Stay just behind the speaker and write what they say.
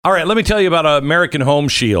All right, let me tell you about American Home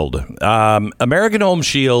Shield. American Home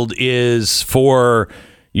Shield is for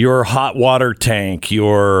your hot water tank,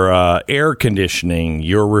 your air conditioning,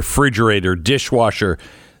 your refrigerator, dishwasher,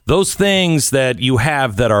 those things that you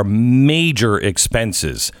have that are major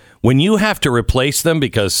expenses. When you have to replace them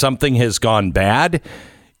because something has gone bad,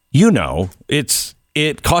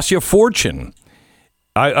 it costs you a fortune.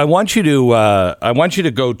 I want you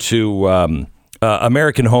to go to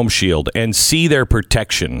American Home Shield and see their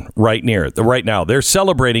protection right now. They're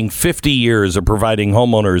celebrating 50 years of providing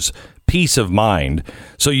homeowners peace of mind,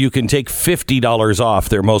 so you can take $50 off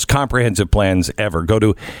their most comprehensive plans ever. Go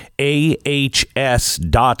to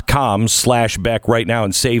ahs.com/Beck right now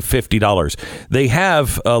and save $50. They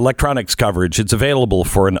have electronics coverage. It's available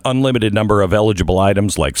for an unlimited number of eligible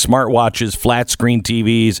items like smartwatches, flat screen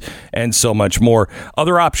TVs, and so much more.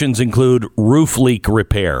 Other options include roof leak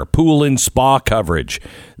repair, pool and spa coverage.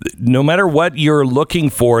 No matter what you're looking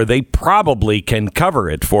for, they probably can cover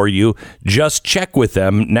it for you. Just check with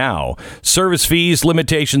them now. Service fees,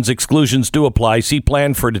 limitations, exclusions do apply. See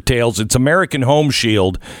plan for details. It's American Home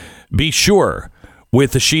Shield. Be sure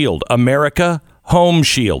with the shield. America Home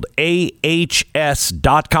Shield.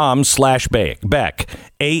 ahs.com/Beck.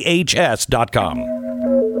 ahs.com.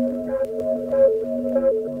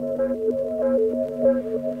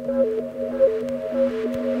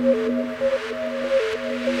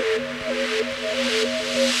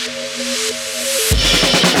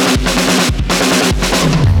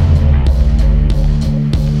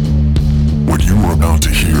 What you are about to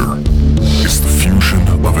hear is the fusion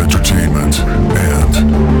of entertainment and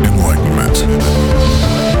enlightenment.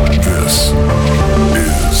 This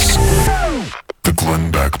is the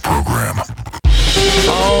Glenn Beck Program.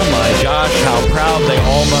 Oh my gosh, how proud they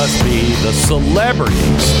all must be. The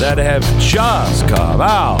celebrities that have just come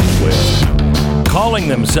out with calling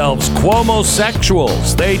themselves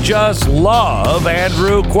Cuomo-sexuals. They just love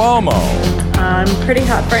Andrew Cuomo. I'm pretty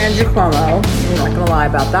hot for Andrew Cuomo. I'm not going to lie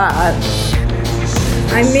about that.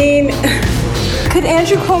 I mean, could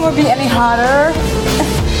Andrew Cuomo be any hotter?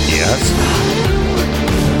 Yes.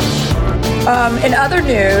 In other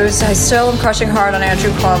news, I still am crushing hard on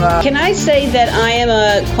Andrew Cuomo. Can I say that I am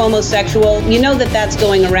a Cuomo-sexual? You know that's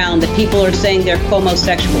going around, that people are saying they're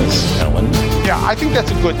Cuomo-sexuals. Ellen? Yeah, I think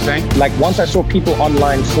that's a good thing. Like, once I saw people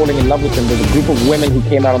online falling in love with him, there's a group of women who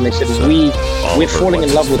came out and they said, we're falling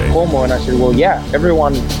in love with Cuomo. And I said, well, yeah,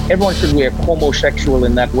 everyone should be a Cuomo-sexual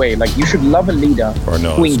in that way. Like, you should love a leader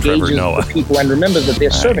who engages the people and remembers that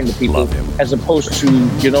they're serving the people as opposed to,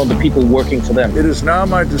 the people working for them. It is now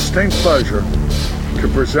my distinct pleasure to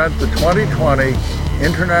present the 2020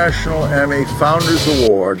 International Emmy Founders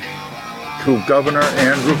Award to Governor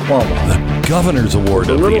Andrew Cuomo. The Governor's Award.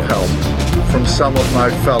 With a little help from some of my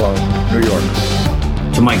fellow New Yorkers.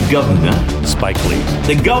 To my governor, Spike Lee,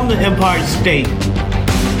 the governor of Empire State,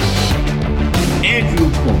 Andrew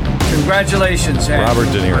Cuomo. Congratulations, Andrew, Robert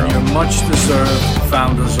De Niro, on your much-deserved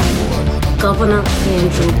Founders Award. Governor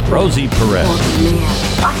Andrew Cuomo. Rosie Perez. Oh, man.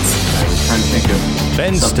 What? I was trying to think of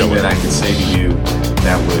Ben something Stiller. that I could say to you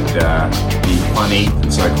that would be funny.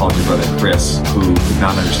 So I called your brother Chris, who could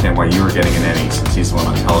not understand why you were getting an Emmy since he's the one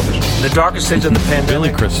on television. In the darkest days of the pandemic, Billy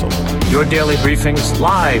Crystal. your daily briefings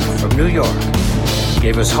live from New York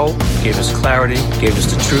gave us hope, gave us clarity, gave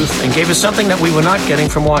us the truth, and gave us something that we were not getting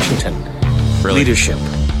from Washington. Really? Leadership.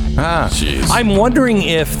 Jeez. I'm wondering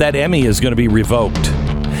if that Emmy is going to be revoked.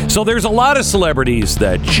 So there's a lot of celebrities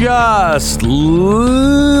that just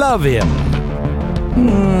love him.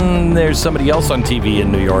 There's somebody else on TV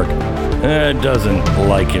in New York that doesn't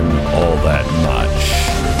like him all that much.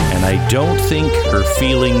 And I don't think her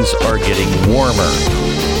feelings are getting warmer.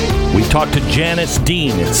 We talked to Janice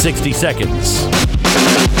Dean in 60 seconds.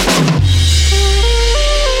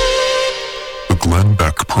 The Glenn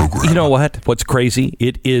Beck Program. You know what? What's crazy?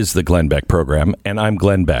 It is the Glenn Beck Program, and I'm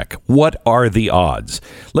Glenn Beck. What are the odds?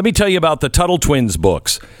 Let me tell you about the Tuttle Twins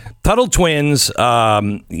books. Tuttle Twins,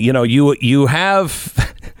 you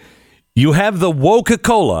have the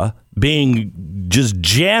Coca-Cola being just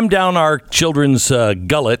jammed down our children's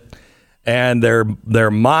gullet, and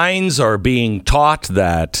their minds are being taught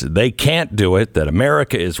that they can't do it, that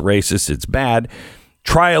America is racist, it's bad.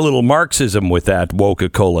 Try a little Marxism with that,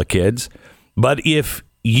 Coca-Cola kids. But if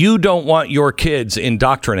you don't want your kids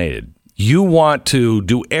indoctrinated, you want to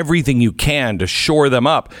do everything you can to shore them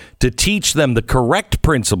up, to teach them the correct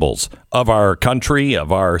principles of our country,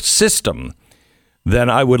 of our system, then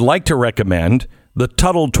I would like to recommend the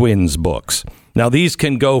Tuttle Twins books. Now, these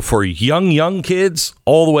can go for young kids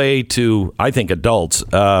all the way to, I think, adults.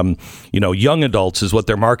 Young adults is what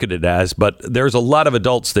they're marketed as, but there's a lot of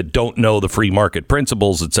adults that don't know the free market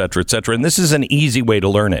principles, et cetera, and this is an easy way to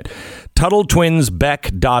learn it.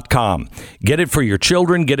 TuttleTwinsBeck.com. Get it for your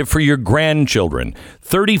children, get it for your grandchildren.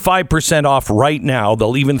 35% off right now.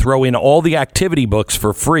 They'll even throw in all the activity books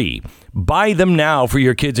for free. Buy them now for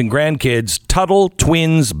your kids and grandkids.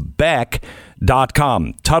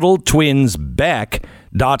 TuttleTwinsBeck.com.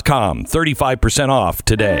 TuttleTwinsBeck.com. 35% off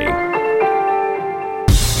today.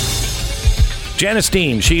 Janice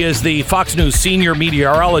Dean, she is the Fox News senior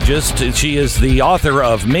meteorologist. She is the author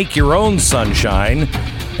of Make Your Own Sunshine.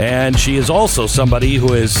 And she is also somebody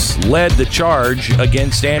who has led the charge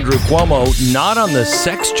against Andrew Cuomo, not on the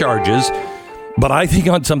sex charges, but I think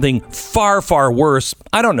on something far, far worse.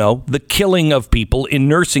 I don't know, the killing of people in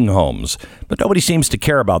nursing homes. But nobody seems to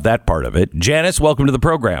care about that part of it. Janice, welcome to the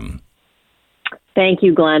program. Thank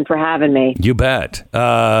you, Glenn, for having me. You bet.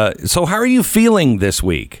 So how are you feeling this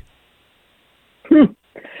week?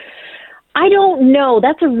 I don't know.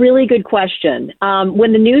 That's a really good question.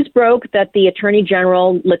 When the news broke that the Attorney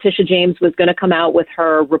General, Letitia James, was going to come out with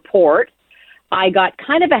her report, I got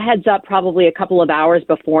kind of a heads up probably a couple of hours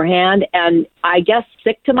beforehand, and I guess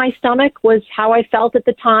sick to my stomach was how I felt at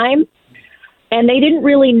the time. And they didn't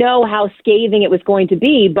really know how scathing it was going to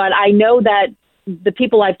be, but I know that the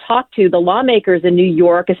people I've talked to, the lawmakers in New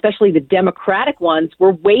York, especially the Democratic ones,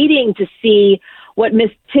 were waiting to see what Ms.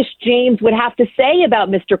 Tish James would have to say about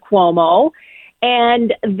Mr. Cuomo,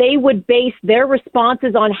 and they would base their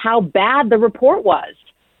responses on how bad the report was.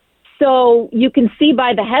 So you can see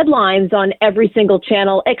by the headlines on every single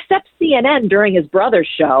channel, except CNN during his brother's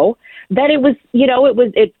show, that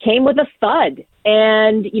it came with a thud.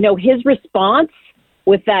 And, his response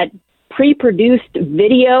with that pre-produced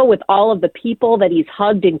video with all of the people that he's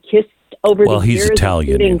hugged and kissed over the years. Well, he's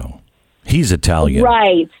Italian, He's Italian.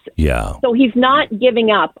 Right. Yeah. So he's not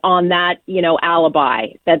giving up on that, alibi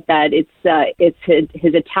that it's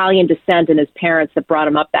his Italian descent and his parents that brought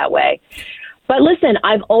him up that way. But listen,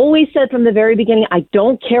 I've always said from the very beginning, I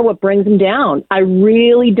don't care what brings him down. I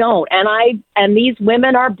really don't. And these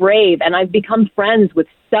women are brave, and I've become friends with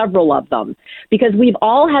several of them because we've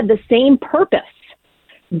all had the same purpose.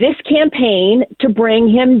 This campaign to bring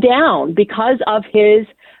him down because of his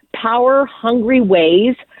power-hungry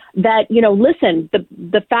ways that, listen,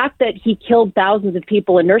 the fact that he killed thousands of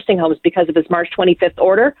people in nursing homes because of his March 25th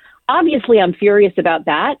order, obviously I'm furious about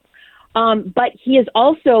that. But he has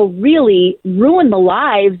also really ruined the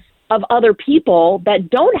lives of other people that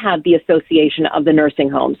don't have the association of the nursing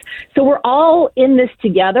homes. So we're all in this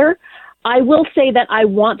together. I will say that I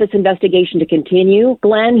want this investigation to continue.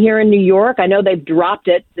 Glenn, here in New York, I know they've dropped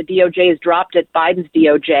it. The DOJ has dropped it, Biden's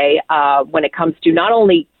DOJ, when it comes to not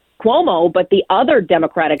only Cuomo, but the other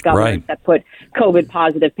Democratic governors that put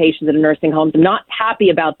COVID-positive patients in nursing homes. I'm not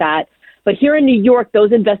happy about that. But here in New York,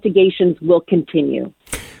 those investigations will continue.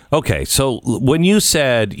 Okay, so when you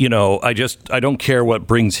said, I don't care what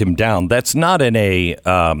brings him down, that's not in a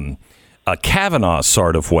Kavanaugh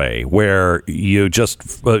sort of way where you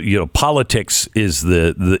just, politics is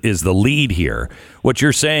the lead here. What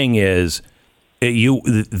you're saying is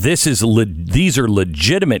these are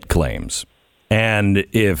legitimate claims. And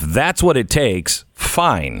if that's what it takes,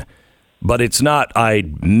 fine. But it's not,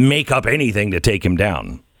 I'd make up anything to take him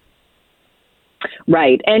down.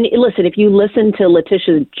 Right. And listen, if you listen to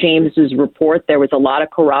Letitia James's report, there was a lot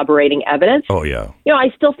of corroborating evidence. Oh, yeah.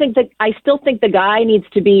 I still think the guy needs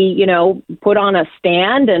to be, put on a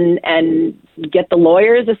stand and get the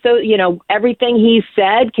lawyers. So, everything he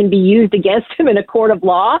said can be used against him in a court of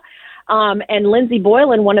law. And Lindsey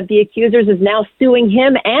Boylan, one of the accusers, is now suing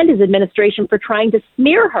him and his administration for trying to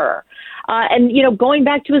smear her. And, going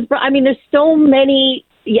back to his there's so many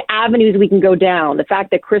avenues we can go down. The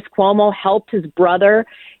fact that Chris Cuomo helped his brother,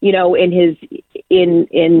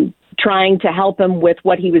 in trying to help him with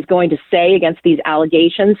what he was going to say against these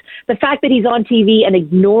allegations. The fact that he's on TV and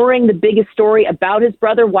ignoring the biggest story about his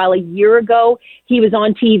brother, while a year ago he was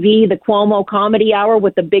on TV, the Cuomo Comedy Hour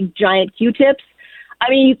with the big giant Q-tips.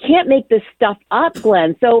 You can't make this stuff up,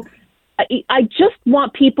 Glenn. So I just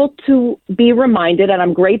want people to be reminded, and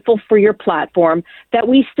I'm grateful for your platform, that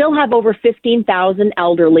we still have over 15,000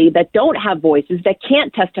 elderly that don't have voices, that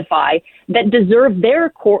can't testify, that deserve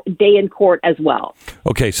their day in court as well.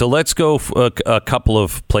 Okay, so let's go a couple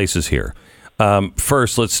of places here.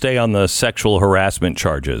 First, let's stay on the sexual harassment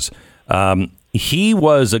charges. He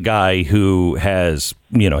was a guy who has,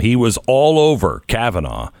 he was all over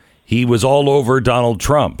Kavanaugh. He was all over Donald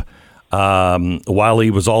Trump. While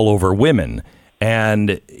he was all over women.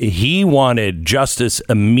 and he wanted justice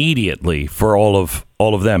immediately for all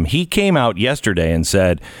of them. He came out yesterday and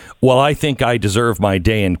said, "Well, I think I deserve my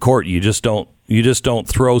day in court. You just don't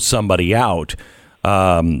throw somebody out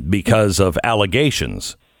because of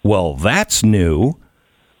allegations." Well, that's new.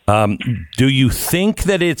 Do you think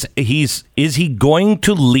that is he going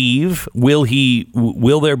to leave?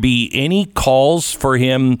 Will there be any calls for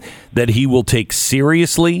him that he will take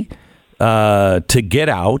seriously to get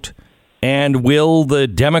out? And will the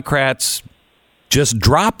Democrats just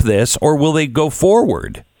drop this, or will they go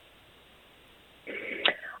forward?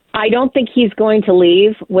 I don't think he's going to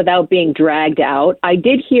leave without being dragged out. I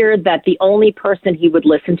did hear that the only person he would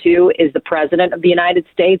listen to is the president of the United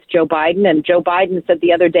States, Joe Biden. And Joe Biden said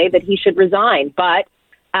the other day that he should resign. But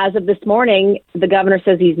as of this morning, the governor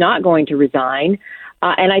says he's not going to resign.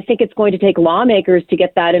 And I think it's going to take lawmakers to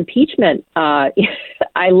get that impeachment. I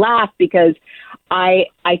laugh because I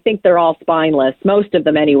think they're all spineless, most of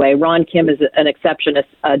them anyway. Ron Kim is an exception,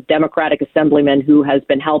 a Democratic assemblyman who has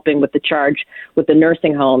been helping with the charge with the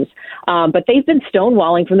nursing homes. But they've been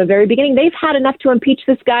stonewalling from the very beginning. They've had enough to impeach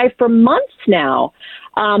this guy for months now.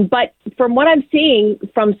 But from what I'm seeing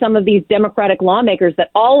from some of these Democratic lawmakers, that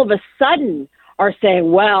all of a sudden are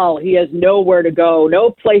saying, well, he has nowhere to go, no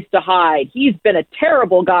place to hide. He's been a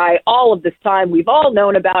terrible guy all of this time. We've all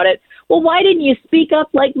known about it. Well, why didn't you speak up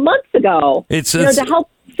like months ago? To help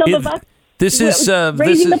some of us.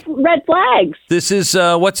 Raising the red flags. This is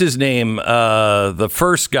what's his name? The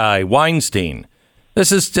first guy, Weinstein.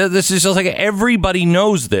 This is just like everybody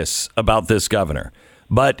knows this about this governor,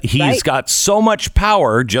 but he's got so much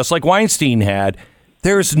power, just like Weinstein had.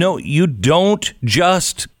 You don't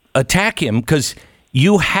just attack him, because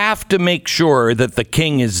you have to make sure that the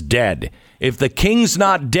king is dead. If the king's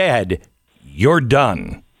not dead, you're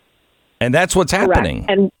done. And that's what's happening.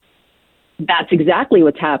 Correct. And that's exactly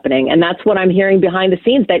what's happening. And that's what I'm hearing behind the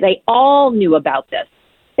scenes, that they all knew about this.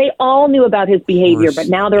 They all knew about his behavior, but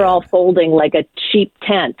now they're all folding like a cheap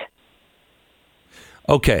tent.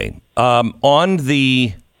 Okay. On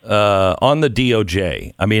the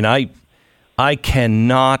DOJ, I mean, I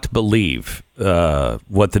cannot believe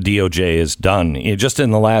what the DOJ has done. Just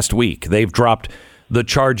in the last week, they've dropped the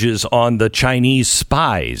charges on the Chinese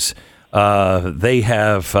spies. They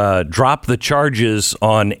have dropped the charges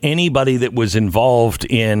on anybody that was involved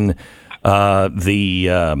in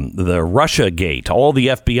the Russia gate. All the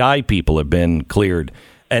FBI people have been cleared.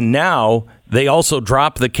 And now they also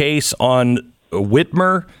dropped the case on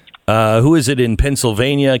Whitmer. Who is it in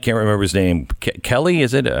Pennsylvania? I can't remember his name. Kelly,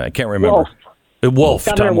 is it? I can't remember. Wolf.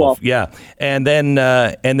 Governor Wolf. Yeah. And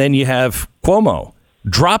then you have Cuomo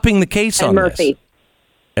dropping the case on Murphy. this.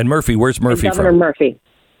 And Murphy. Where's Murphy from? Governor Murphy.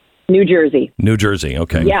 New Jersey. New Jersey.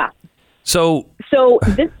 Okay. Yeah. So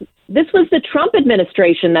this was the Trump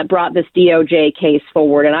administration that brought this DOJ case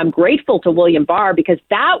forward. And I'm grateful to William Barr, because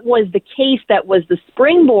that was the case that was the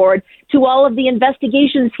springboard to all of the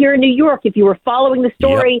investigations here in New York. If you were following the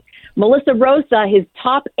story, Melissa Rosa, his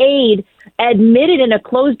top aide, admitted in a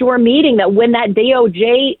closed door meeting that when that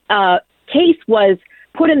DOJ case was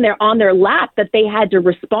put on their lap, that they had to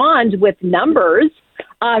respond with numbers.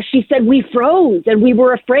 She said, we froze and we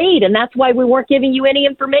were afraid, and that's why we weren't giving you any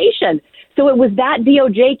information. So it was that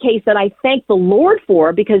DOJ case that I thank the Lord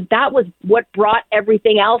for, because that was what brought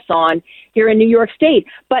everything else on here in New York State.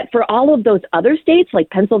 But for all of those other states like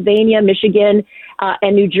Pennsylvania, Michigan,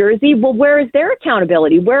 and New Jersey, well, where is their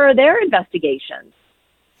accountability? Where are their investigations?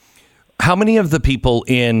 How many of the people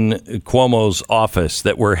in Cuomo's office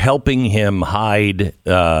that were helping him hide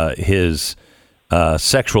his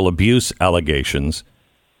sexual abuse allegations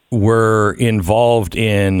were involved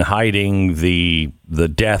in hiding the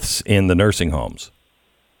deaths in the nursing homes?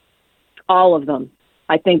 All of them.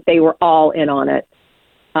 I think they were all in on it.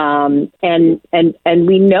 And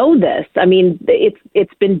we know this. I mean,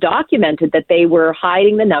 it's been documented that they were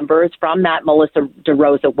hiding the numbers from that Melissa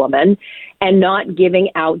DeRosa woman and not giving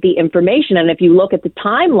out the information. And if you look at the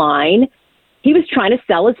timeline, he was trying to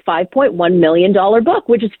sell his $5.1 million book,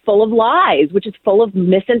 which is full of lies, which is full of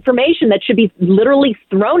misinformation that should be literally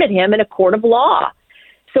thrown at him in a court of law.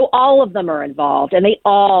 So all of them are involved, and they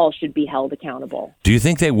all should be held accountable. Do you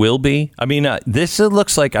think they will be? I mean, this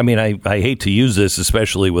looks like, I mean, I hate to use this,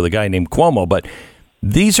 especially with a guy named Cuomo, but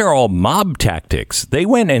these are all mob tactics. They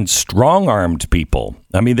went and strong-armed people.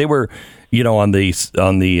 I mean, they were, on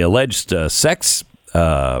the alleged sex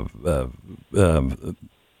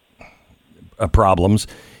problems.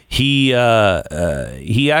 He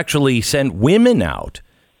actually sent women out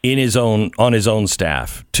on his own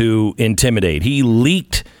staff to intimidate. He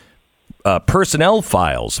leaked personnel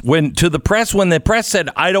files when the press said,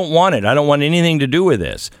 I don't want it. I don't want anything to do with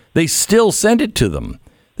this. They still sent it to them.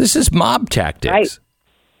 This is mob tactics. Right.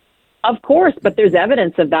 Of course, but there's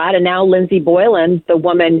evidence of that. And now Lindsay Boylan, the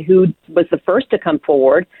woman who was the first to come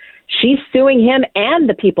forward, she's suing him and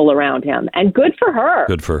the people around him. And good for her.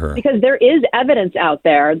 Good for her. Because there is evidence out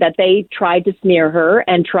there that they tried to smear her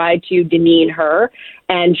and tried to demean her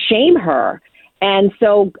and shame her. And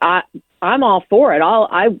so I'm all for it.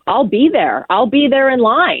 I'll be there. I'll be there in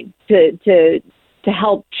line to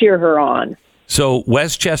help cheer her on. So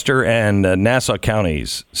Westchester and Nassau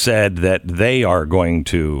counties said that they are going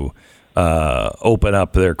to open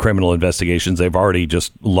up their criminal investigations. They've already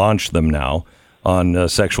just launched them now on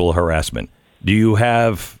sexual harassment. Do you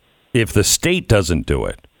have, if the state doesn't do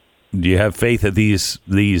it, do you have faith that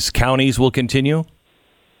these counties will continue?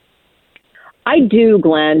 I do,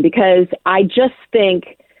 Glenn, because I just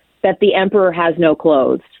think that the emperor has no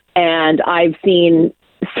clothes. And I've seen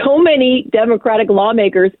so many Democratic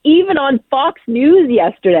lawmakers, even on Fox News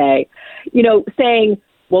yesterday, saying,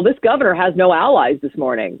 well, this governor has no allies this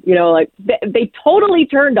morning. They totally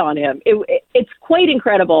turned on him. It's quite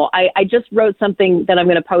incredible. I just wrote something that I'm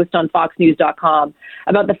going to post on foxnews.com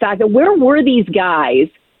about the fact that where were these guys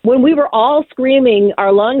when we were all screaming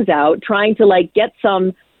our lungs out, trying to get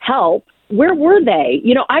some help? Where were they?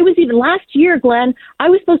 I was even last year, Glenn, I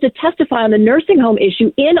was supposed to testify on the nursing home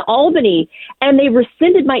issue in Albany, and they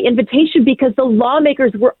rescinded my invitation because the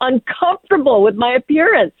lawmakers were uncomfortable with my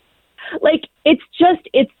appearance. It's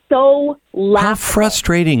so laughable. How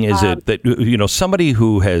frustrating is it that, somebody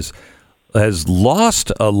who has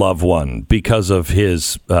lost a loved one because of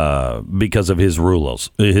his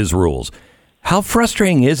rules, how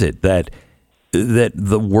frustrating is it that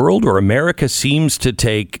the world or America seems to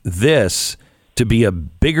take this to be a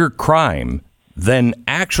bigger crime than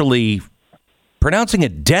actually pronouncing a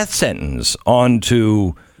death sentence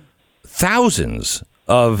onto thousands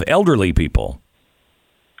of elderly people?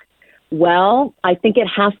 Well, I think it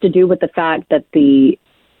has to do with the fact that the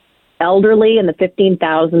elderly and the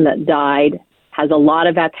 15,000 that died has a lot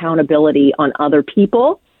of accountability on other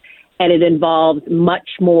people, and it involves much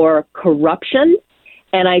more corruption.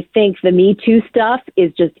 And I think the Me Too stuff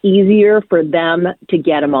is just easier for them to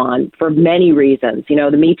get them on for many reasons.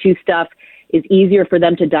 The Me Too stuff is easier for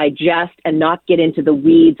them to digest and not get into the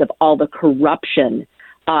weeds of all the corruption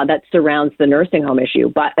that surrounds the nursing home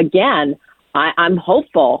issue. But again, I'm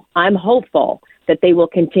hopeful. I'm hopeful that they will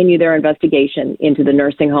continue their investigation into the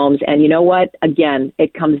nursing homes. And you know what? Again,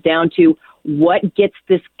 it comes down to what gets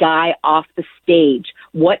this guy off the stage,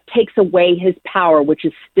 what takes away his power, which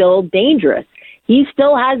is still dangerous. He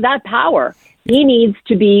still has that power. We need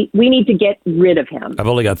to get rid of him. I've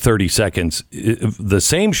only got 30 seconds. The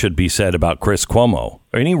same should be said about Chris Cuomo.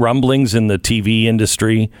 Are any rumblings in the TV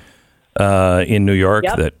industry in New York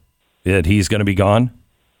that he's going to be gone?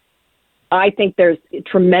 I think there's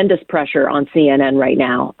tremendous pressure on CNN right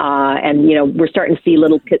now. And, we're starting to see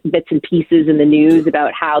little bits and pieces in the news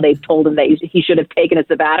about how they've told him that he should have taken a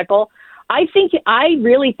sabbatical. I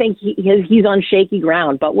really think he's on shaky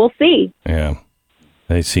ground, but we'll see. Yeah.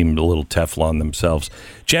 They seem a little Teflon themselves.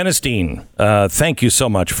 Janice Dean, thank you so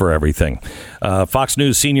much for everything. Fox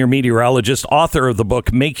News senior meteorologist, author of the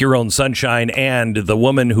book Make Your Own Sunshine, and the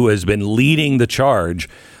woman who has been leading the charge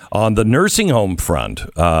on the nursing home front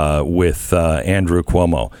with Andrew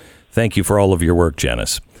Cuomo. Thank you for all of your work,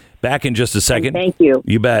 Janice. Back in just a second. Thank you.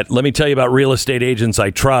 You bet. Let me tell you about Real Estate Agents I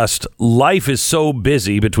Trust. Life is so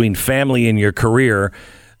busy between family and your career.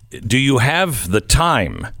 Do you have the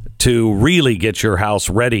time to really get your house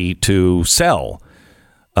ready to sell?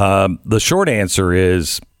 The short answer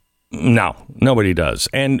is no, nobody does.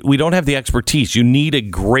 And we don't have the expertise. You need a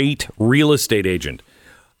great real estate agent.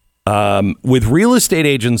 With Real Estate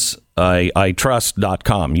Agents I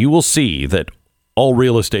Trust.com, you will see that all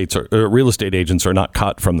real estate agents are not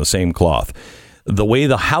cut from the same cloth. The way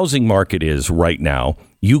the housing market is right now,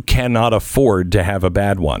 you cannot afford to have a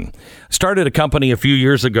bad one. Started a company a few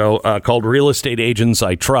years ago called Real Estate Agents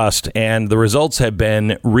I Trust, and the results have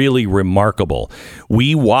been really remarkable.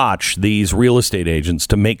 We watch these real estate agents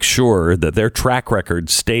to make sure that their track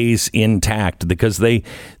record stays intact because they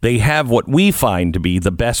have what we find to be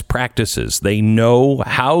the best practices. They know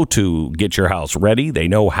how to get your house ready. They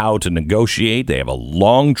know how to negotiate. They have a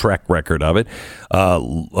long track record of it.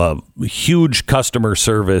 Huge customer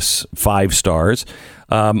service, 5 stars.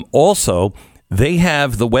 Also, they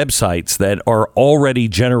have the websites that are already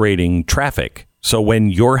generating traffic. So when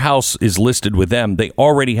your house is listed with them, they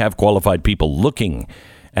already have qualified people looking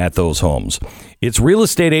at those homes. It's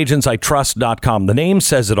realestateagentsitrust.com. The name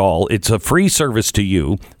says it all. It's a free service to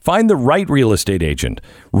you. Find the right real estate agent.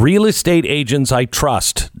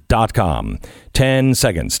 realestateagentsitrust.com. 10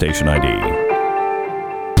 seconds, station ID.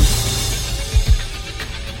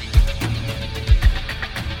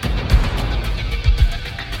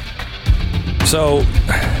 So,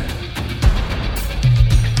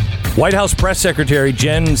 White House Press Secretary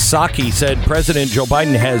Jen Psaki said President Joe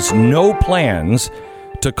Biden has no plans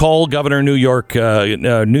to call New York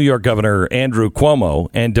Governor Andrew Cuomo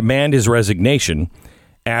and demand his resignation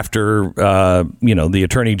after, the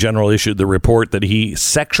Attorney General issued the report that he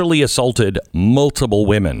sexually assaulted multiple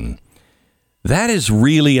women. That is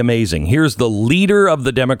really amazing. Here's the leader of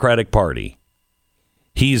the Democratic Party.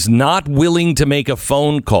 He's not willing to make a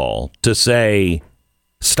phone call to say,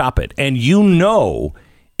 stop it. And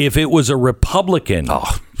if it was a Republican,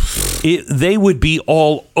 they would be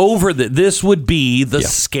all over that. This would be the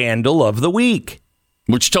scandal of the week.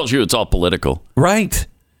 Which tells you it's all political. Right.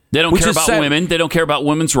 They don't care about women. They don't care about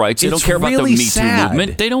women's rights. They don't care about the Me Too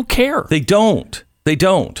movement. They don't care. They don't.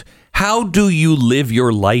 How do you live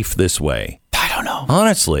your life this way? I don't know.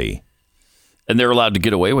 Honestly. And they're allowed to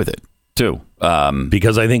get away with it, too.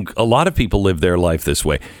 Because I think a lot of people live their life this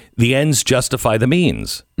way. The ends justify the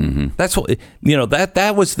means. Mm-hmm. That's what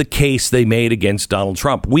that was the case they made against Donald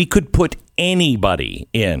Trump. We could put anybody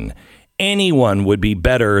in. Anyone would be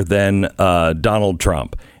better than Donald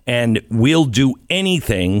Trump. And we'll do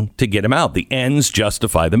anything to get him out. The ends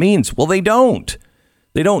justify the means. Well, they don't.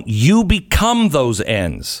 They don't. You become those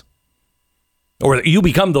ends. Or you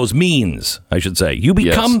become those means, I should say. You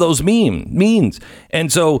become those means.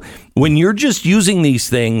 And so when you're just using these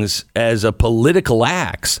things as a political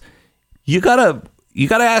axe, you gotta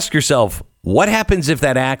ask yourself, what happens if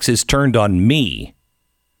that axe is turned on me?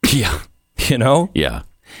 Yeah. Yeah.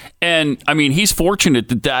 And, I mean, he's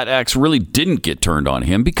fortunate that axe really didn't get turned on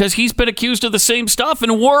him because he's been accused of the same stuff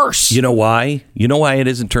and worse. You know why? You know why it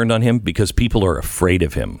isn't turned on him? Because people are afraid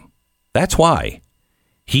of him. That's why.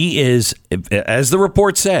 He is, as the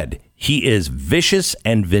report said, he is vicious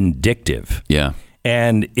and vindictive. Yeah.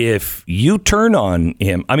 And if you turn on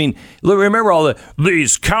him, I mean, remember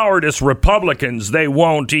these cowardice Republicans, they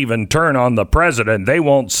won't even turn on the president. They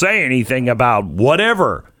won't say anything about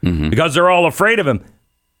whatever because they're all afraid of him.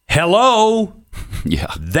 Hello.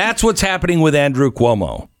 Yeah. That's what's happening with Andrew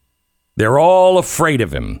Cuomo. They're all afraid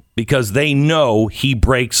of him because they know he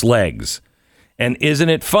breaks legs. And isn't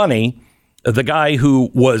it funny? The guy who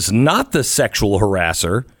was not the sexual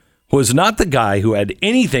harasser, was not the guy who had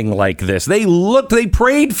anything like this. They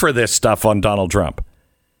prayed for this stuff on Donald Trump.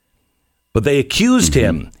 But they accused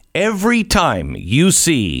him. Every time you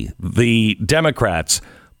see the Democrats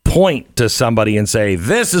point to somebody and say,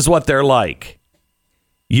 this is what they're like,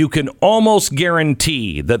 you can almost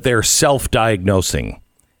guarantee that they're self-diagnosing,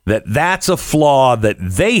 that that's a flaw that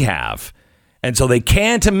they have. And so they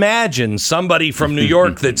can't imagine somebody from New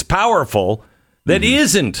York that's powerful that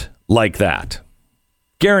isn't like that.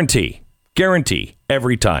 Guarantee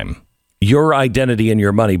every time. Your identity and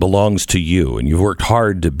your money belongs to you, and you've worked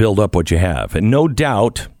hard to build up what you have. And no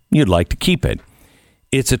doubt you'd like to keep it.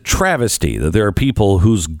 It's a travesty that there are people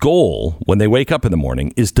whose goal when they wake up in the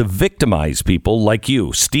morning is to victimize people like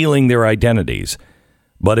you, stealing their identities.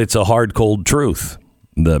 But it's a hard, cold truth.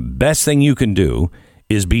 The best thing you can do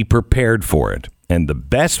is be prepared for it. And the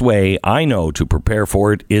best way I know to prepare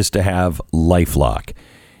for it is to have LifeLock.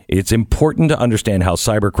 It's important to understand how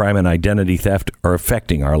cybercrime and identity theft are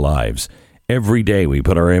affecting our lives. Every day we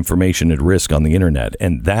put our information at risk on the internet,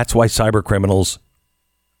 and that's why cybercriminals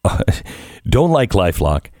don't like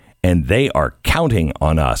LifeLock, and they are counting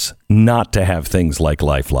on us not to have things like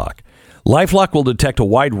LifeLock. LifeLock will detect a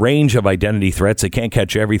wide range of identity threats. They can't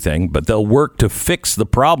catch everything, but they'll work to fix the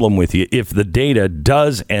problem with you if the data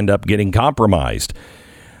does end up getting compromised.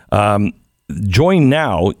 Join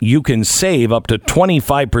now. You can save up to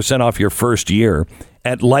 25% off your first year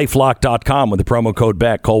at LifeLock.com with the promo code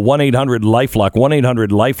Beck. Call 1-800-LifeLock,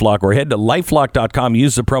 1-800-LifeLock, or head to LifeLock.com.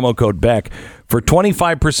 Use the promo code Beck for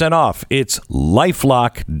 25% off. It's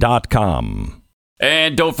LifeLock.com.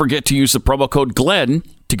 And don't forget to use the promo code Glenn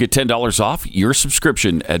to get $10 off your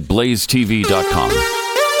subscription at blazetv.com.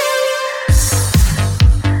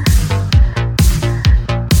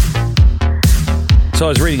 So I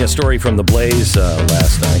was reading a story from The Blaze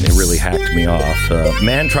last night. It really hacked me off.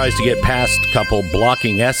 Man tries to get past couple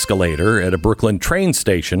blocking escalator at a Brooklyn train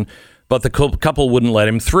station, but the couple wouldn't let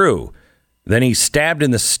him through. Then he's stabbed in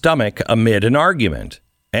the stomach amid an argument.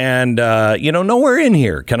 And, nowhere in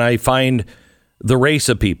here can I find the race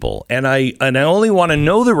of people. And I only want to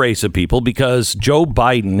know the race of people because Joe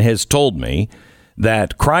Biden has told me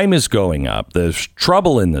that crime is going up. There's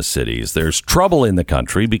trouble in the cities. There's trouble in the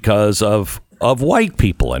country because of white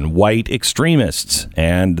people and white extremists,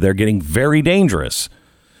 and they're getting very dangerous.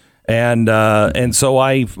 And so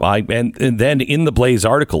I then in the Blaze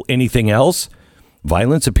article, anything else?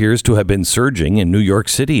 Violence appears to have been surging in New York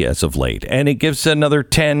City as of late, and it gives another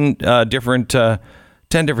 10 different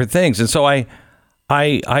things. And so I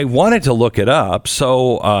wanted to look it up,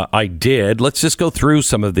 so I did. Let's just go through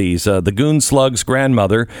some of these. The goon slug's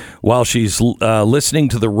grandmother, while she's listening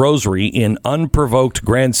to the rosary in unprovoked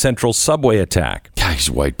Grand Central subway attack.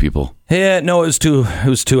 Guys, white people. Yeah, no, it was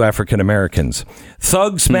two African Americans.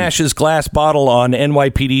 Thug smashes glass bottle on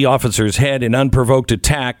NYPD officer's head in unprovoked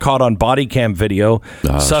attack, caught on body cam video.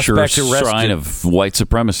 Suspect sure arrested. Sign of white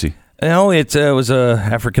supremacy. No, it was a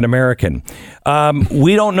African American.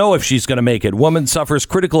 We don't know if she's going to make it. Woman suffers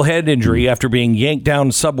critical head injury after being yanked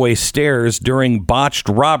down subway stairs during botched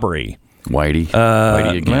robbery. Whitey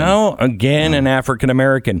again. Well, again, an African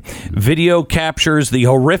American. Video captures the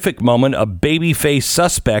horrific moment a babyface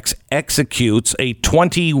suspect executes a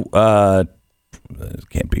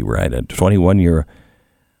 21-year.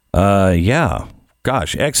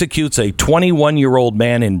 Executes a 21-year-old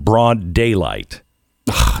man in broad daylight.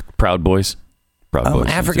 Proud Boys.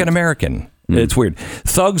 African American. It's weird.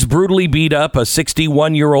 Thugs brutally beat up a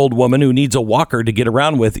 61-year-old woman who needs a walker to get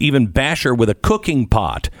around with, even bash her with a cooking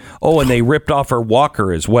pot. Oh, and they ripped off her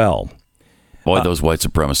walker as well. Boy, those white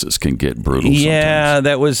supremacists can get brutal Yeah, sometimes.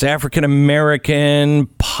 that was African American,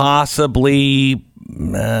 possibly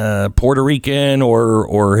Puerto Rican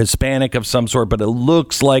or Hispanic of some sort, but it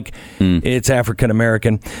looks like it's African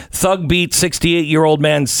American. Thug beat 68-year-old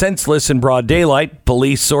man senseless in broad daylight.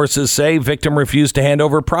 Police sources say victim refused to hand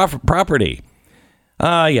over property.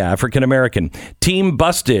 African American. Team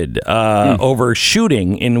busted over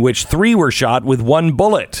shooting in which 3 were shot with 1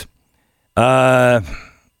 bullet.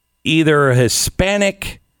 Either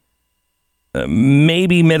Hispanic,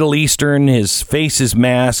 maybe Middle Eastern. His face is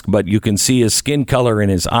masked, but you can see his skin color in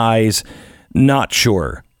his eyes. Not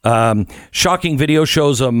sure. Shocking video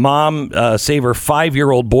shows a mom save her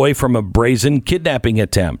 5-year-old boy from a brazen kidnapping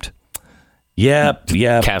attempt. Yep.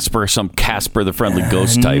 Casper the Friendly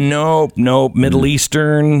Ghost type. Nope. Middle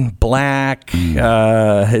Eastern, black,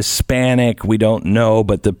 Hispanic. We don't know,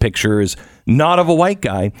 but the picture is not of a white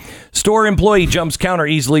guy. Store employee jumps counter,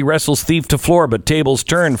 easily wrestles thief to floor, but tables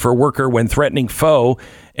turn for worker when threatening foe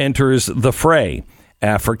enters the fray.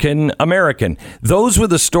 African American. Those were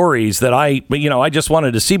the stories that I just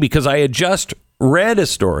wanted to see, because I had just read a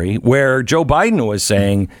story where Joe Biden was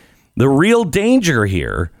saying the real danger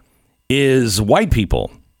here is white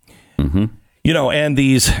people. And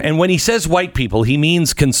when he says white people, he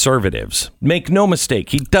means conservatives. Make no mistake,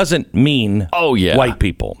 he doesn't mean white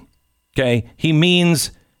people. Okay, he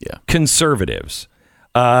means conservatives.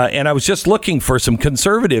 And I was just looking for some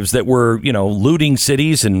conservatives that were, looting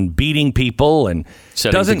cities and beating people and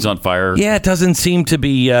setting things on fire. Yeah, it doesn't seem to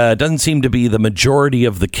be the majority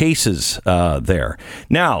of the cases there.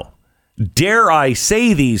 Now, dare I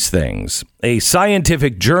say these things? A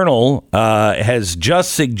scientific journal has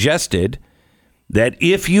just suggested that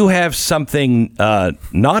if you have something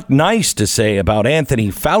not nice to say about Anthony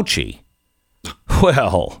Fauci,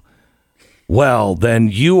 well, then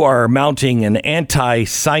you are mounting an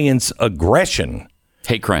anti-science aggression.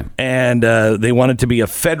 Hate crime. And they want it to be a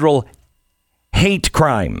federal hate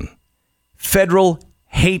crime. Federal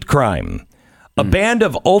hate crime. A band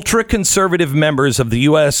of ultra-conservative members of the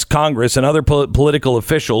U.S. Congress and other political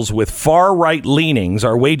officials with far-right leanings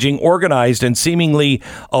are waging organized and seemingly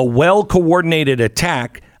a well-coordinated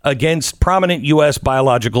attack against prominent U.S.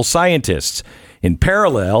 biological scientists. In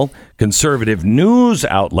parallel, conservative news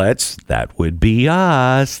outlets, that would be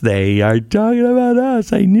us, they are talking about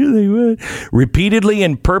us, I knew they would, repeatedly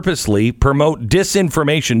and purposely promote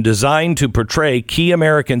disinformation designed to portray key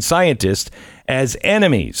American scientists as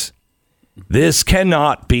enemies. This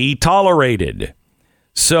cannot be tolerated.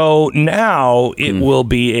 So now it will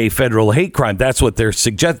be a federal hate crime. That's what they're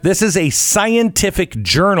suggesting. This is a scientific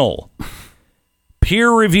journal,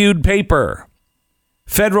 peer-reviewed paper.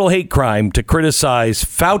 Federal hate crime to criticize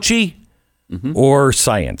Fauci or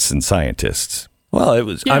science and scientists. Well, it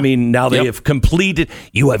was, now they have completed,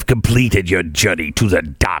 you have completed your journey to the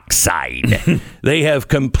dark side. They have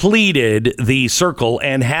completed the circle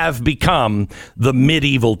and have become the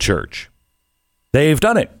medieval church. They've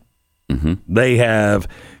done it. They have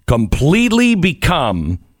completely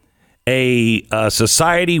become a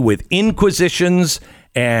society with inquisitions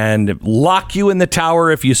and lock you in the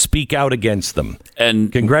tower if you speak out against them.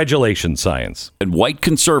 And congratulations, science. And white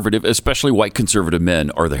conservative, especially white conservative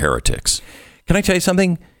men, are the heretics. Can I tell you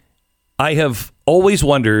something? I have always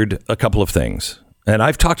wondered a couple of things, and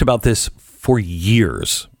I've talked about this for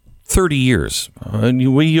years, 30 years.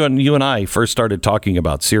 You and I first started talking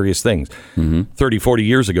about serious things 30, 40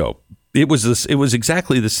 years ago. It was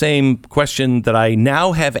exactly the same question that I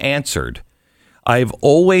now have answered. I've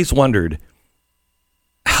always wondered,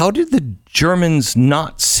 how did the Germans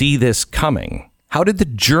not see this coming? How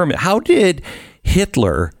did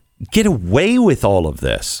Hitler get away with all of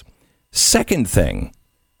this? Second thing,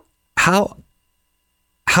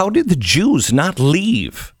 how did the Jews not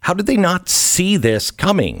leave? How did they not see this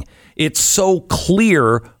coming? It's so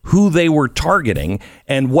clear who they were targeting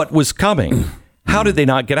and what was coming. How did they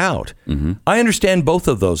not get out? I understand both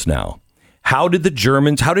of those now. How did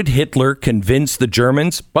Hitler convince the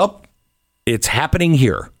Germans? Well, it's happening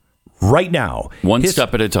here right now. One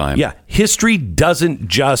step at a time. Yeah. History doesn't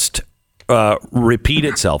just repeat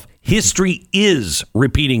itself. History is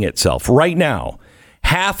repeating itself right now.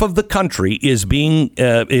 Half of the country is being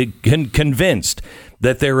convinced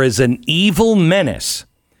that there is an evil menace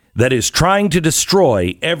that is trying to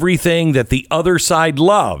destroy everything that the other side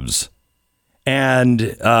loves. And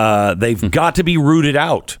they've got to be rooted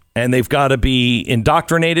out, and they've got to be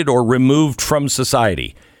indoctrinated or removed from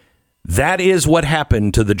society. That is what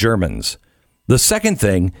happened to the Germans. The second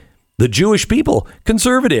thing, the Jewish people,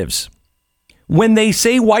 conservatives. When they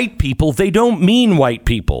say white people, they don't mean white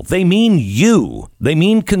people. They mean you. They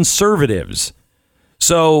mean conservatives.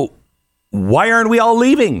 So why aren't we all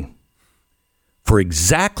leaving? For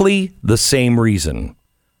exactly the same reason.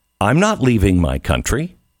 I'm not leaving my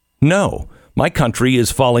country. No, my country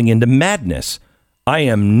is falling into madness. I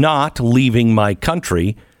am not leaving my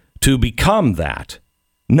country to become that.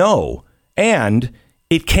 No, and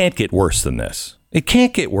it can't get worse than this. It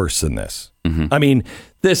can't get worse than this. I mean,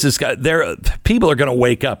 people are going to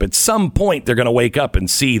wake up. At some point, they're going to wake up and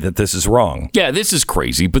see that this is wrong. Yeah, this is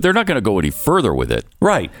crazy, but they're not going to go any further with it.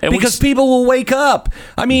 Right, and because people will wake up.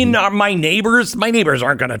 I mean, my neighbors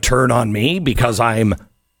aren't going to turn on me because I'm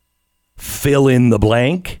fill in the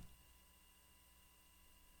blank.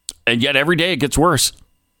 And yet every day it gets worse.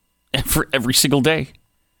 Every single day.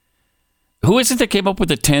 Who is it that came up with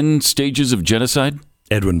the 10 stages of genocide?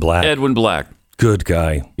 Edwin Black. Edwin Black. Good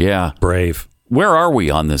guy. Yeah. Brave. Where are we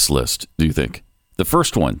on this list, do you think? The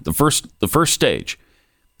first one, the first stage,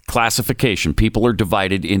 classification. People are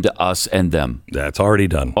divided into us and them. That's already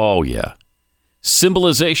done. Oh, yeah.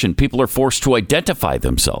 Symbolization. People are forced to identify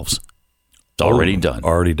themselves. It's already done.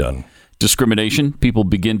 Already done. Discrimination. People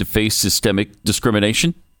begin to face systemic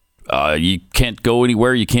discrimination. You can't go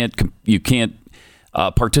anywhere. You can't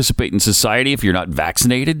participate in society if you're not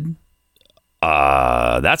vaccinated.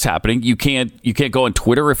 That's happening. You can't go on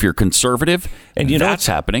Twitter if you're conservative, and that's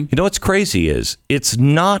happening. You know what's crazy is it's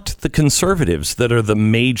not the conservatives that are the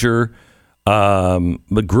major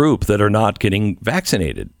group that are not getting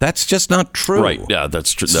vaccinated. That's just not true. Right? Yeah,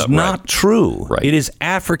 that's true. It's not true. Right. It is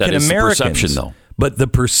African Americans. That is the perception, though. But the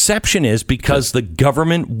perception is because the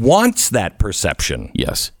government wants that perception.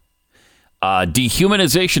 Yes.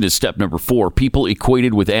 Dehumanization is step number 4. People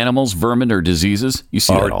equated with animals, vermin, or diseases. You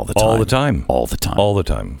see that all the time. All the time. All the time. All the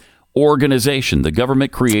time. Organization. The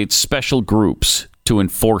government creates special groups to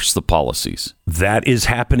enforce the policies. That is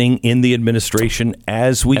happening in the administration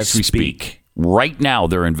as we speak. Right now,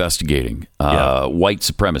 they're investigating white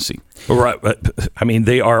supremacy. Right. I mean,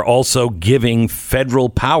 they are also giving federal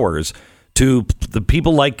powers to the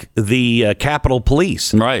people like the Capitol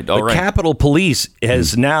Police. Right. The Capitol Police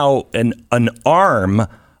has now an arm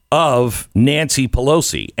of Nancy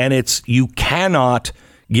Pelosi, and you cannot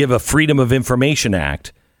give a Freedom of Information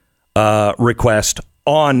Act request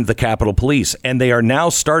on the Capitol Police, and they are now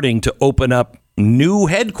starting to open up new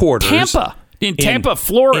headquarters. In Tampa,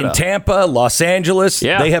 Florida. In Tampa, Los Angeles.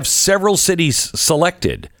 Yeah. They have several cities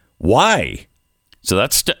selected. Why? So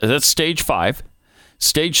that's stage 5.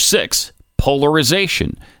 Stage 6.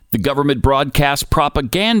 Polarization. The government broadcasts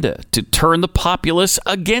propaganda to turn the populace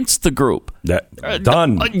against the group. Done.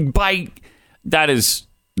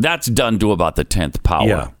 That's done to about the 10th power.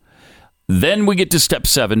 Yeah. Then we get to step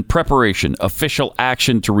 7, preparation. Official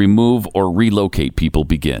action to remove or relocate people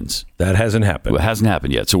begins. That hasn't happened. It hasn't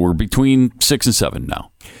happened yet. So we're between 6 and 7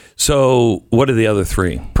 now. So what are the other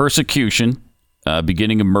 3? Persecution.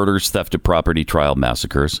 Beginning of murders, theft of property, trial,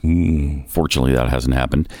 massacres. Fortunately, that hasn't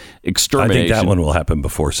happened. Extermination. I think that one will happen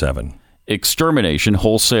before 7. Extermination,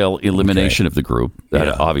 wholesale elimination of the group.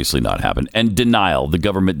 That obviously not happened. And denial. The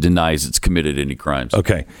government denies it's committed any crimes.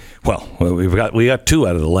 Okay. Well, we got 2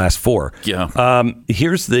 out of the last 4. Yeah.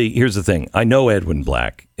 Here's the thing. I know Edwin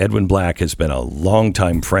Black. Edwin Black has been a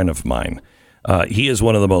longtime friend of mine. He is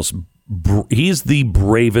one of the he's the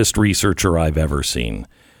bravest researcher I've ever seen.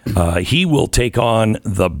 He will take on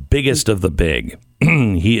the biggest of the big.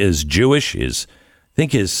 He is Jewish. I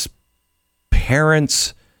think his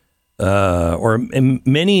parents or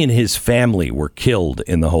many in his family were killed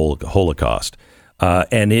in the whole Holocaust.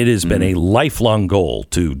 And it has been a lifelong goal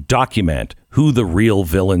to document who the real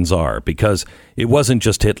villains are, because it wasn't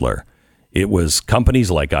just Hitler. It was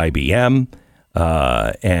companies like IBM,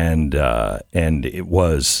 and it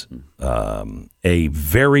was a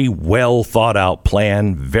very well thought out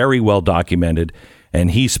plan, very well documented,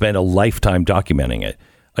 and he spent a lifetime documenting it.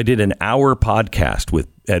 I did an hour podcast with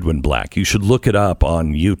Edwin Black. You should look it up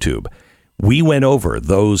on YouTube. We went over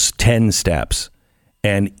those 10 steps,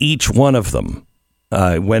 and each one of them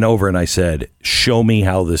went over, and I said, show me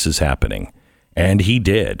how this is happening. And he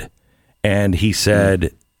did. And he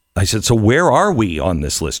said, I said, so where are we on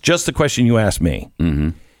this list? Just the question you asked me.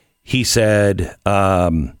 Mm-hmm. He said,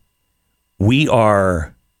 we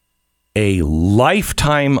are a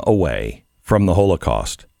lifetime away from the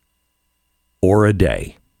Holocaust, or a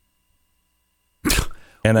day.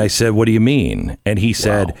 And I said, what do you mean? And he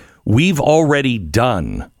said, we've already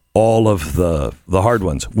done all of the hard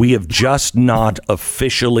ones. We have just not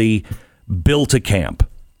officially built a camp.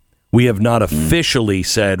 We have not officially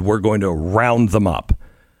said we're going to round them up.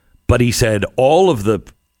 But he said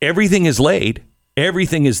everything is laid.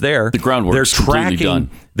 Everything is there. The groundwork's completely done.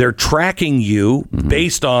 They're tracking you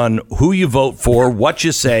based on who you vote for, what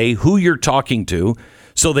you say, who you're talking to.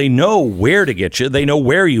 So they know where to get you. They know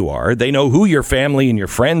where you are. They know who your family and your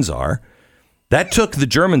friends are. That took the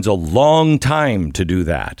Germans a long time to do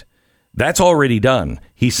that. That's already done.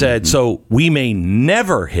 He said, so we may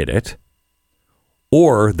never hit it,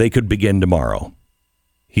 or they could begin tomorrow.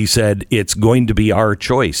 He said, it's going to be our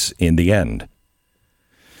choice in the end.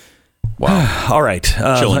 Wow. All right.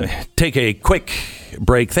 Take a quick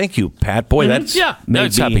break. Thank you, Pat. Boy, that's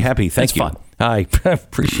made me happy. Thank you. Fun. I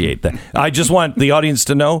appreciate that. I just want the audience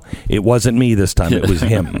to know it wasn't me this time. It was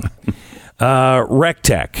him.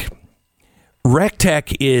 RecTech.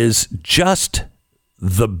 RecTech is just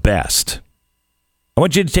the best. I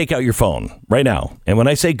want you to take out your phone right now. And when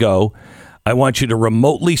I say go, I want you to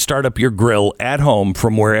remotely start up your grill at home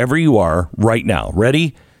from wherever you are right now.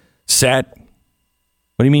 Ready, set.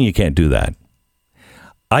 What do you mean you can't do that?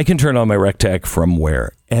 I can turn on my RecTech from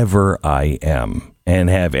wherever I am and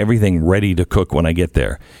have everything ready to cook when I get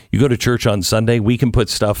there. You go to church on Sunday, we can put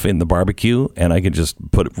stuff in the barbecue, and I can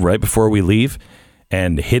just put it right before we leave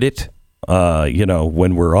and hit it,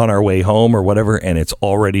 when we're on our way home or whatever, and it's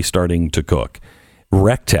already starting to cook.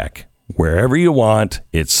 RecTech, wherever you want,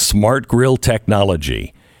 it's smart grill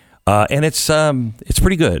technology. And it's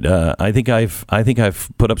pretty good. I think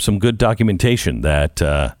I've put up some good documentation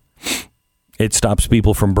that it stops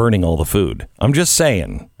people from burning all the food. I'm just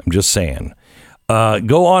saying.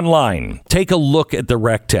 Go online, take a look at the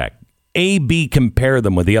RecTech. A/B compare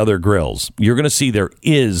them with the other grills. You're going to see there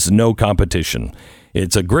is no competition.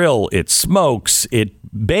 It's a grill. It smokes. It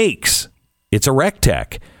bakes. It's a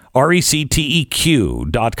RecTech. RecTeq.com.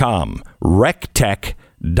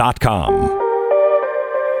 RecTech.com.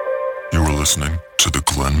 You are listening to the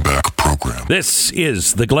Glenn Beck Program. This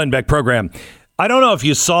is the Glenn Beck Program. I don't know if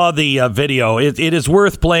you saw the video. It is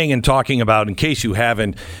worth playing and talking about in case you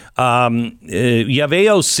haven't. You have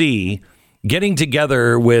AOC getting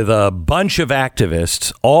together with a bunch of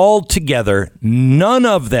activists all together, none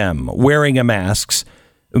of them wearing masks,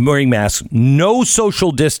 no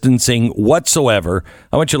social distancing whatsoever.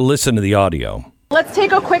 I want you to listen to the audio. Let's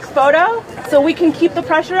take a quick photo so we can keep the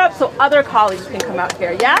pressure up so other colleagues can come out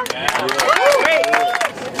here, yeah? Great.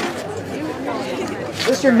 Is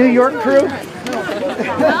this your New York crew? No,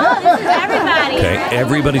 this is everybody. Okay,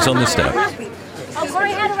 everybody's on the step. Oh,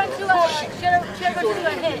 Corey had to run to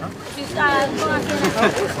a hit.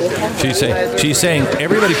 She's saying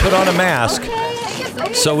everybody put on a mask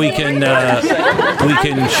so we can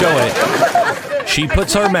show it. She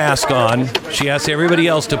puts her mask on. She asks everybody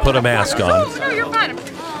else to put a mask on.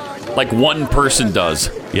 Like one person does.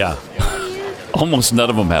 Yeah. Almost none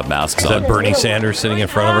of them have masks on. Is that Bernie Sanders sitting in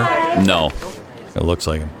front of her? No. It looks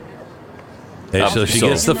like him. Hey, so she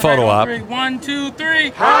gets the photo op. 1, 2,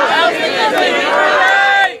 3.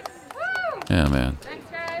 Yeah, man.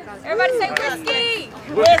 Everybody say whiskey.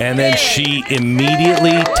 And then she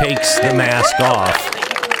immediately takes the mask off.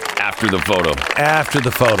 After the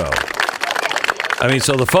photo. I mean,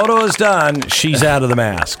 so the photo is done. She's out of the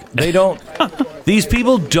mask. These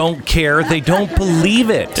people don't care. They don't believe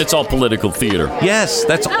it. It's all political theater. Yes,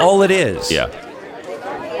 that's all it is. Yeah.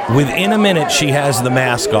 Within a minute, she has the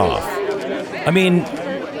mask off. I mean,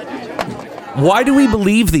 why do we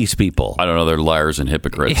believe these people? I don't know. They're liars and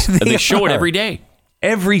hypocrites. And they show it every day.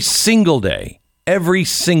 Every single day. every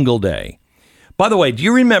single day. By the way, do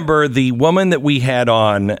you remember the woman that we had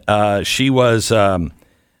on? She was a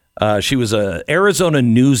Arizona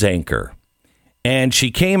news anchor, and she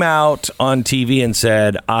came out on TV and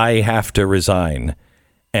said, "I have to resign."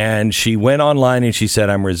 And she went online and she said,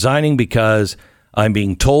 "I'm resigning because I'm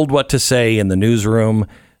being told what to say in the newsroom.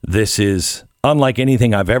 This is unlike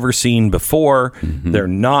anything I've ever seen before. They're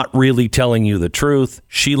not really telling you the truth."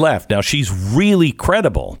 She left. Now, she's really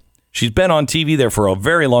credible. She's been on TV there for a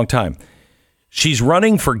very long time. She's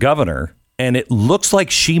running for governor, and it looks like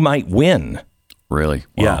she might win. Really?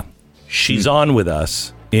 Wow. Yeah. She's on with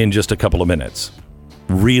us in just a couple of minutes.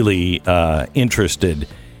 Really interested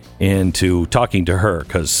into talking to her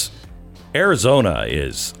because Arizona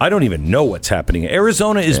is, I don't even know what's happening.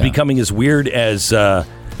 Arizona is becoming as weird as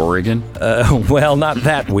Oregon. Well, not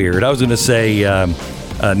that weird. I was going to say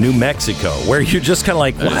New Mexico, where you're just kind of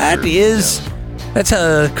like, what is? That's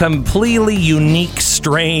a completely unique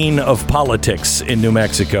strain of politics in New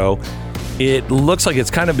Mexico. It looks like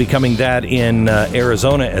it's kind of becoming that in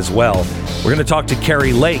Arizona as well. We're going to talk to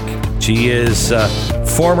Carrie Lake. She is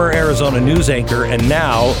former Arizona news anchor and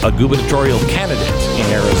now a gubernatorial candidate in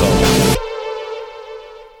Arizona.